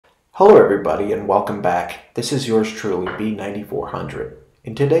Hello everybody and welcome back. This is yours truly, B9400.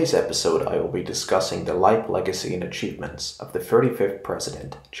 In today's episode, I will be discussing the life, legacy, and achievements of the 35th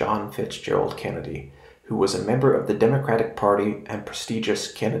President, John Fitzgerald Kennedy, who was a member of the Democratic Party and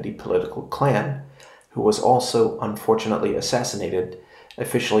prestigious Kennedy political clan, who was also unfortunately assassinated,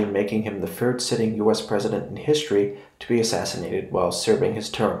 officially making him the third sitting U.S. president in history to be assassinated while serving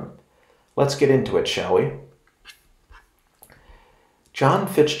his term. Let's get into it, shall we? John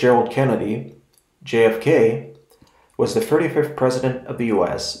Fitzgerald Kennedy, J.F.K, was the 35th President of the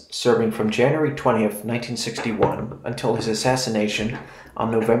U.S., serving from January 20th, 1961 until his assassination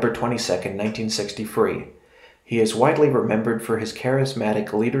on November 22, 1963. He is widely remembered for his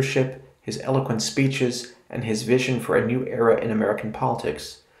charismatic leadership, his eloquent speeches, and his vision for a new era in American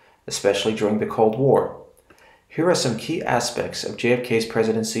politics, especially during the Cold War. Here are some key aspects of JFK's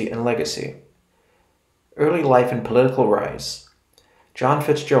presidency and legacy. Early life and political rise. John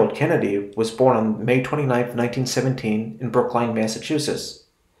Fitzgerald Kennedy was born on May 29, 1917 in Brookline, Massachusetts.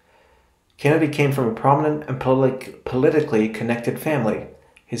 Kennedy came from a prominent and politically connected family.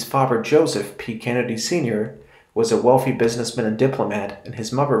 His father, Joseph P. Kennedy Sr., was a wealthy businessman and diplomat, and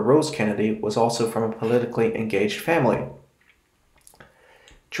his mother, Rose Kennedy, was also from a politically engaged family.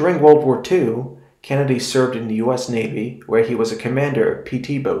 During World War II, Kennedy served in the U.S. Navy, where he was a commander of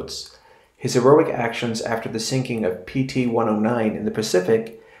PT boats. His heroic actions after the sinking of PT-109 in the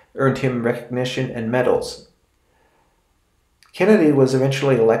Pacific earned him recognition and medals. Kennedy was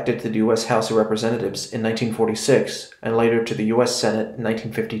eventually elected to the U.S. House of Representatives in 1946 and later to the U.S. Senate in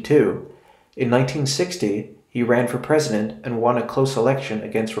 1952. In 1960, he ran for president and won a close election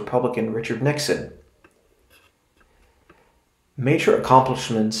against Republican Richard Nixon. Major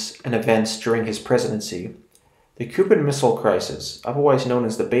accomplishments and events during his presidency. The Cuban Missile Crisis, otherwise known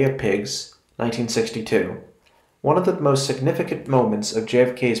as the Bay of Pigs, 1962. One of the most significant moments of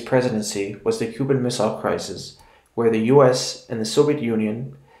JFK's presidency was the Cuban Missile Crisis, where the U.S. and the Soviet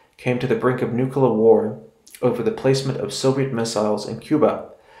Union came to the brink of nuclear war over the placement of Soviet missiles in Cuba.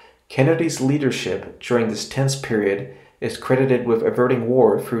 Kennedy's leadership during this tense period is credited with averting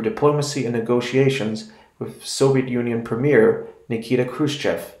war through diplomacy and negotiations with Soviet Union Premier Nikita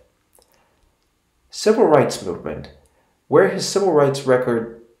Khrushchev. Civil rights movement. Where his civil rights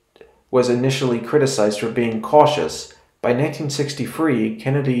record was initially criticized for being cautious, by 1963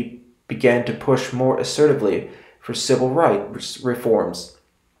 Kennedy began to push more assertively for civil rights reforms.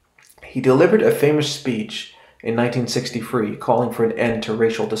 He delivered a famous speech in 1963 calling for an end to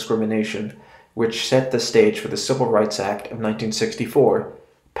racial discrimination, which set the stage for the Civil Rights Act of 1964,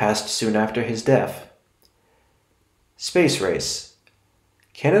 passed soon after his death. Space race.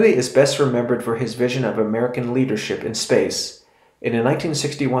 Kennedy is best remembered for his vision of American leadership in space. In a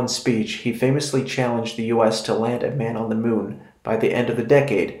 1961 speech, he famously challenged the U.S. to land a man on the moon by the end of the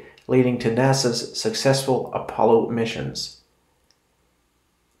decade, leading to NASA's successful Apollo missions.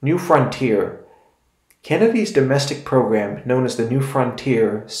 New Frontier. Kennedy's domestic program, known as the New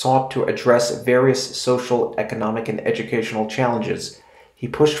Frontier, sought to address various social, economic, and educational challenges. He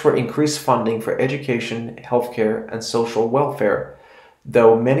pushed for increased funding for education, healthcare, and social welfare,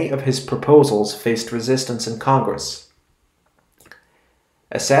 though many of his proposals faced resistance in Congress.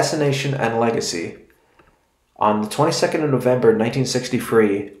 Assassination and legacy. On the 22nd of November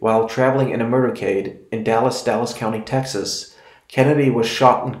 1963, while traveling in a motorcade in Dallas County, Texas, Kennedy was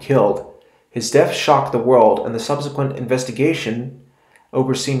shot and killed. His death shocked the world, and the subsequent investigation,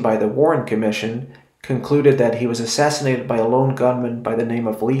 overseen by the Warren Commission, concluded that he was assassinated by a lone gunman by the name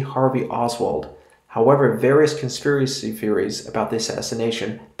of Lee Harvey Oswald. However, various conspiracy theories about the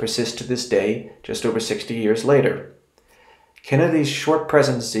assassination persist to this day, just over 60 years later. Kennedy's short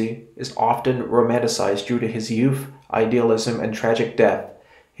presidency is often romanticized due to his youth, idealism, and tragic death.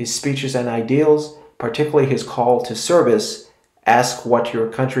 His speeches and ideals, particularly his call to service, "Ask what your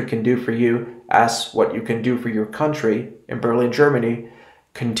country can do for you, ask what you can do for your country," in Berlin, Germany,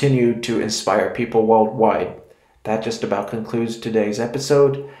 continue to inspire people worldwide. That just about concludes today's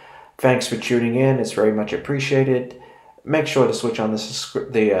episode. Thanks for tuning in. It's very much appreciated. Make sure to switch on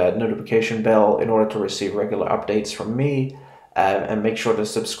the notification bell in order to receive regular updates from me. And make sure to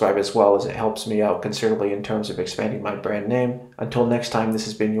subscribe as well, as it helps me out considerably in terms of expanding my brand name. Until next time, this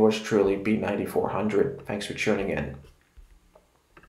has been yours truly, B9400. Thanks for tuning in.